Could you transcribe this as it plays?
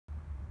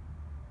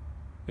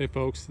Hey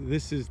folks,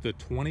 this is the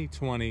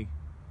 2020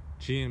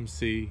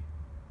 GMC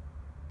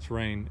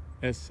Terrain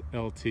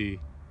SLT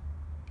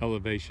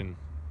Elevation.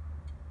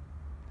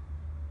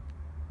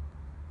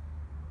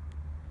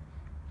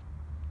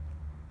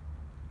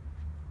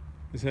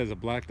 This has a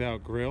blacked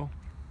out grille,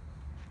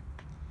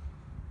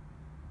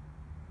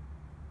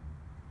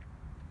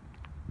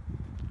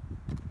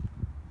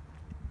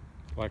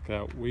 blacked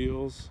out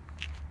wheels,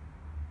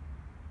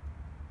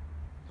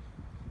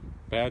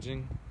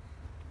 badging,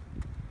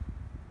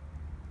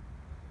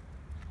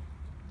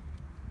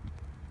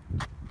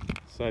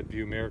 side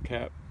view mirror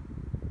cap,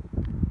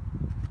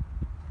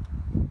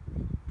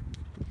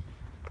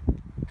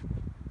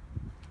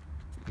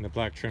 and the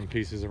black trim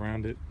pieces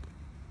around it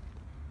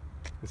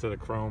instead of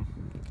chrome,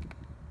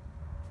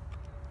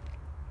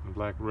 and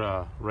black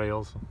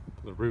rails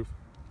for the roof.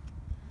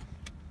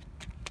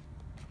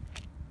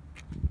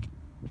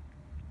 I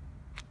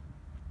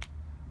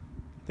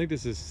think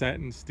this is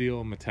satin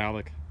steel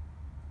metallic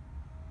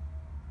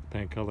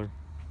paint color.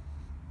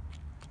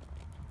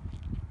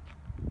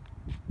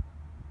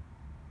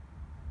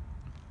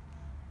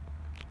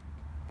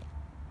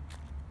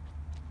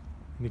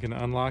 You can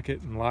unlock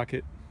it and lock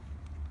it,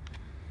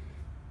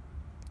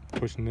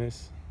 pushing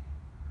this,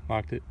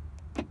 locked it,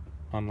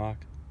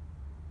 unlocked.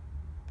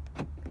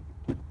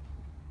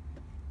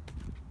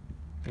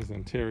 There's the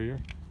interior,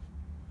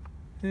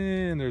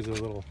 and there's a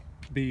little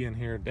bee in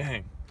here.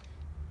 Dang.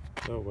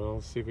 Oh well,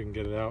 let's see if we can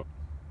get it out.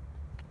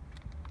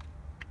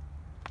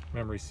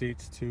 Memory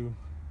seats, two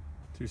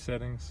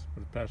settings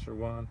with passenger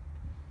 1,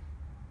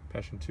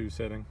 passenger 2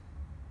 setting.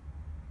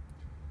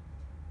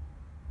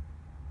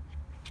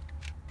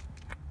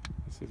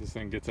 Let's see if this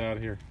thing gets out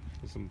of here.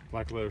 There's some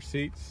black leather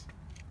seats.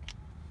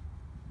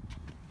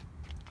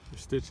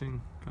 There's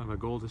stitching, kind of a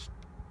goldish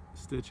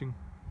stitching.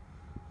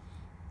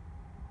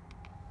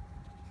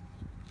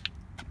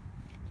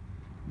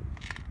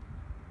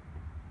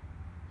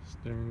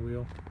 Steering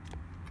wheel.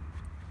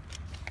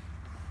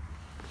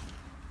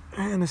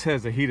 And this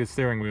has a heated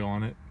steering wheel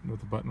on it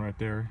with a button right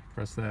there.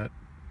 Press that.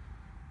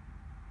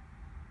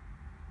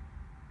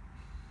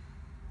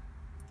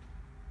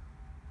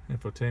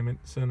 Infotainment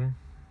center.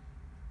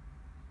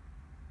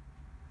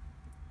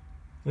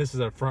 This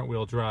is a front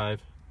wheel drive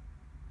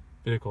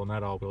vehicle,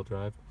 not all wheel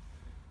drive.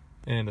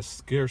 And a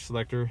gear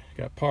selector.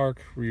 Got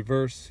park,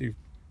 reverse. You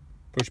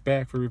push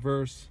back for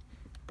reverse,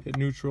 hit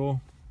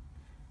neutral,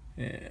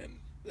 and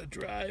the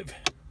drive.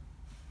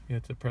 You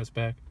have to press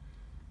back.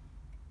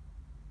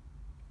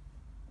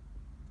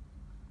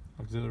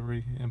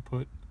 Auxiliary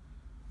input.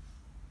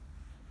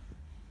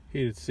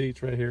 Heated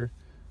seats right here.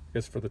 I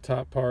guess for the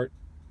top part,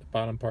 the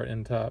bottom part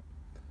in top.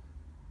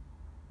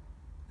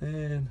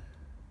 And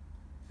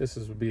this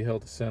would be hill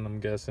descent, I'm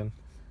guessing.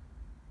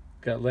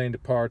 Got lane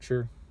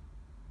departure,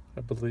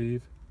 I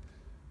believe.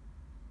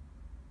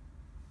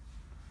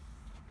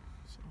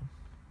 So.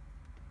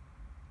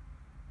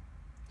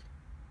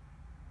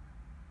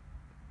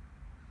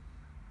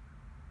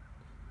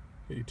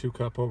 Get your two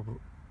cup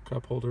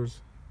holders.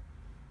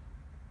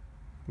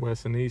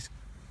 West and east.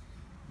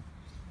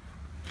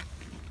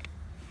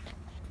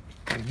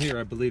 And here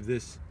I believe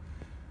this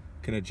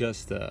can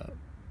adjust the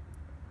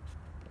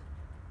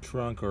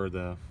trunk or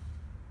the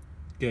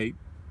gate,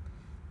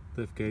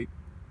 lift gate.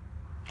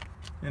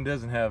 And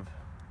doesn't have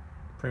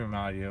premium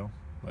audio,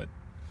 but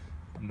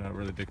I'm not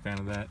really a big fan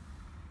of that.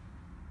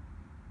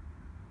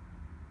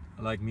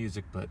 I like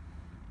music, but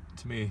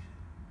to me,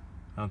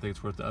 I don't think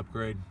it's worth the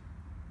upgrade.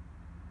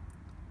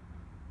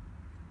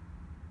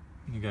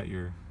 You got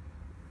your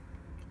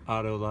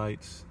auto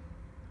lights.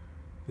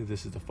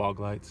 This is the fog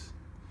lights.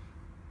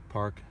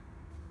 Park.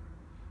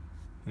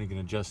 And you can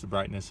adjust the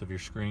brightness of your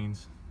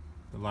screens,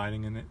 the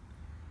lighting in it.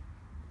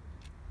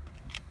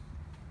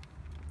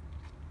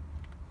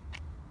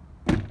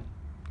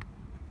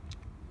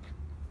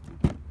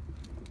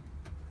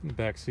 The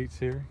back seats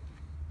here.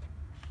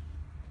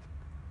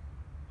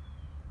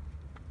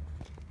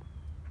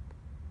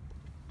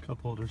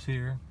 Cup holders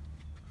here.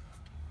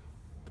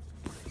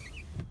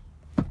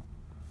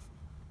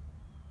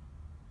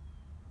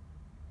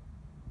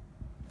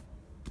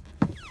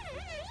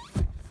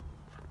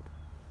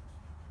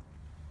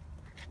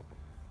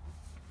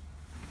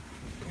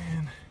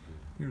 And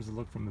here's a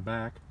look from the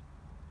back.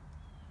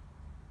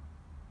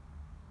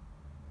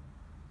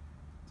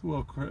 It's a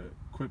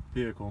well-equipped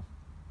vehicle.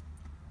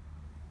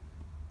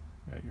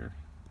 Got your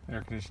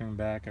air conditioning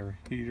back, or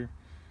heater,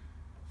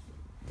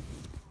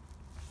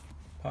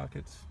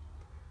 pockets,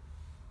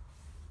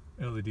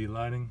 LED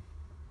lighting,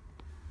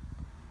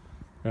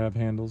 grab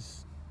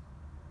handles,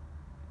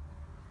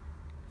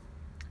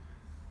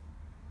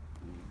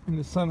 and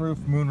the sunroof,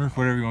 moonroof,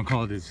 whatever you want to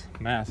call it, is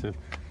massive.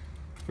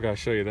 Forgot to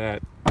show you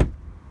that.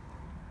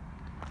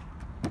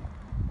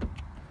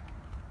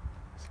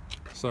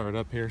 Start it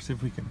up here, see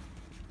if we can.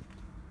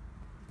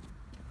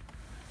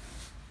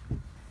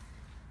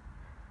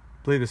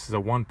 I believe this is a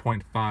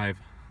 1.5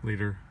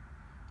 liter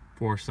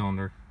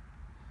 4-cylinder.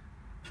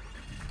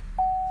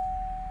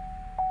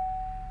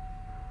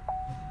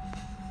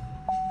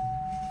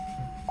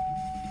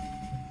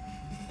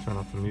 Turn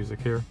off the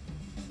music here.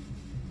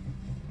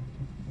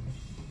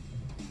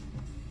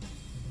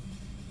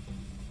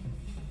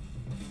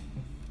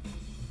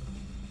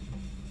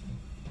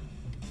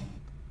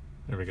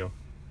 There we go.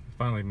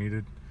 Finally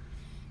muted.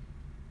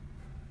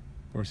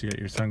 Of course, you got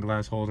your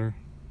sunglass holder.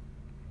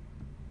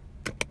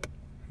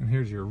 And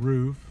here's your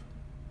roof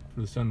for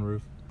the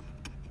sunroof.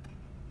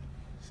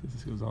 See,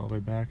 this goes all the way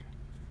back.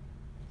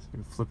 So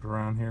you can flip it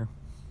around here.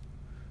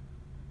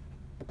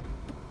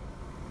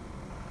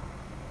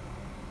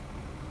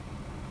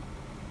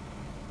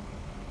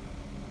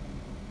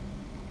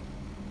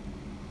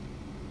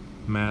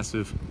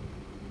 Massive.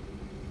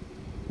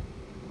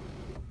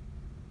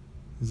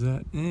 Is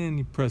that? And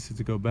you press it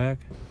to go back.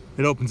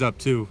 It opens up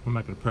too. I'm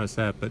not going to press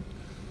that, but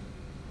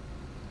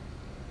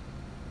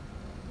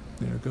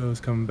there it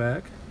goes, coming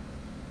back.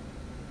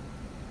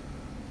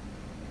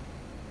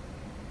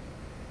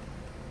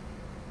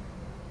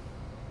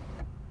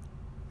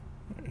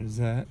 There's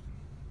that.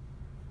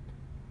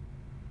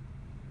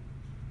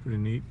 Pretty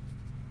neat.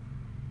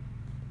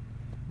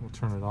 We'll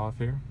turn it off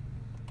here.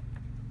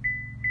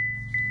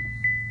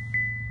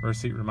 Rear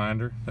seat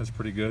reminder, that's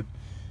pretty good.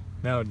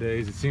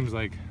 Nowadays, it seems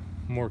like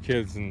more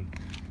kids and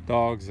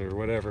dogs or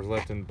whatever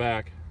left in the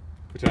back,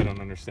 which I don't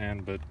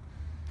understand, but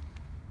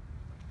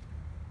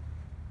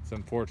it's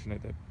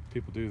unfortunate that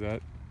people do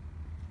that.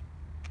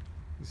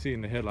 You see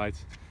in the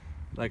headlights,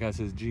 like I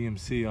says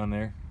GMC on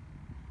there.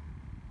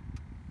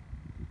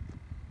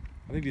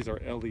 I think these are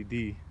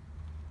LED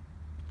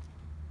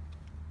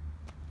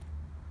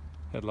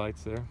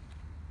headlights there.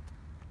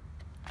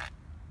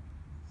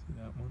 See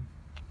that one?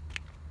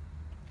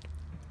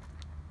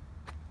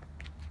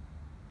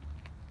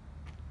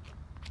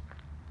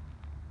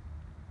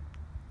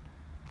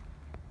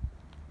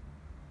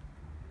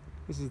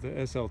 This is the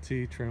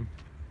SLT trim.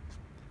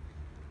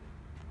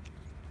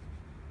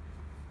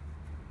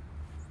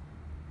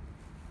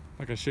 I'm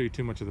not gonna show you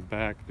too much of the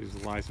back. There's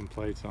license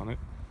plates on it,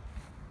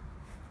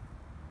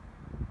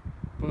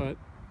 but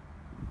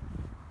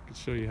I can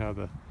show you how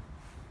the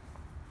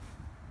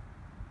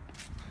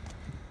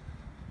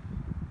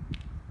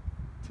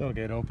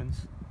tailgate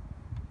opens.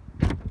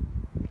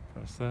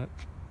 Press that.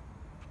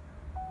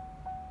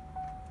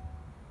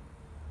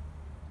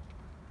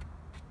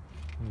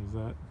 There's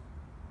that.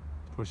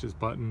 Push this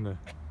button to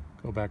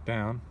go back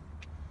down.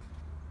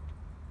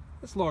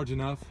 It's large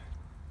enough.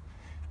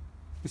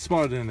 It's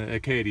smaller than the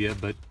Acadia,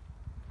 but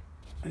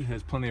it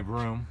has plenty of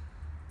room.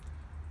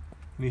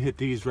 And you hit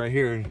these right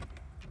here, and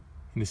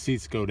the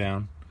seats go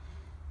down.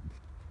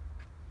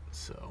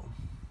 So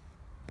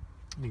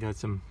you got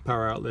some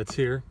power outlets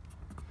here,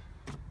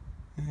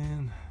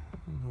 and I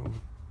don't know.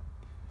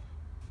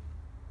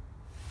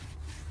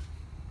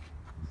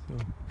 So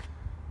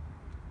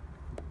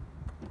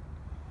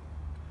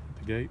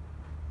the gate.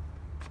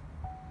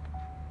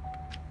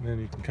 And then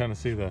you can kind of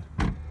see the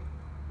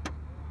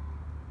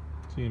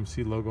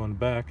GMC logo on the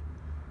back.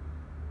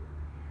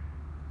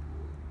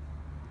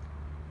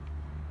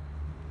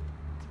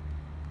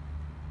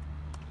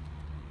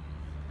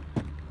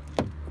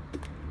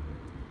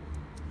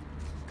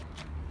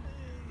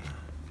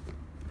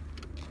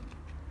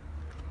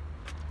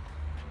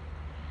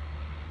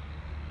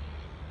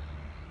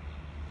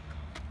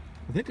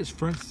 I think this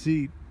front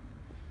seat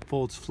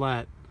folds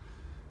flat.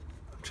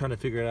 I'm trying to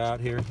figure it out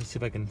here. Let's see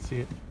if I can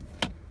see it.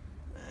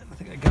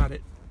 I think I got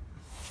it.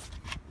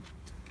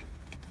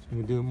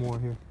 I'm gonna do it more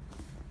here.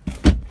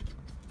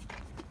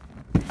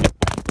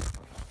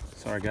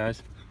 Sorry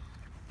guys.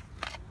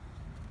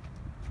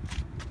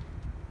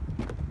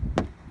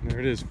 There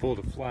it is,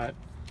 folded flat.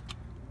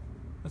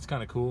 That's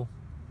kind of cool.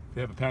 If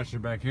you have a passenger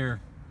back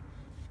here,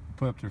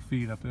 put up their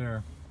feet up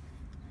there.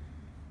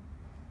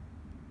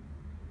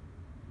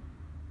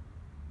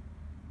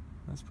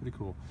 That's pretty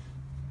cool.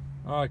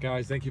 Alright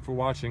guys, thank you for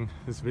watching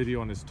this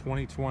video on this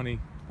 2020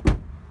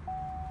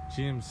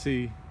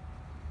 GMC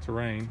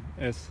Terrain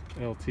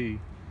SLT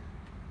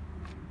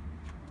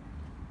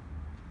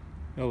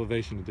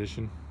Elevation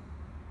Edition.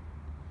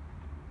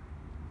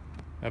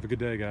 Have a good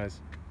day guys.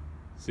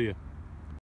 See ya.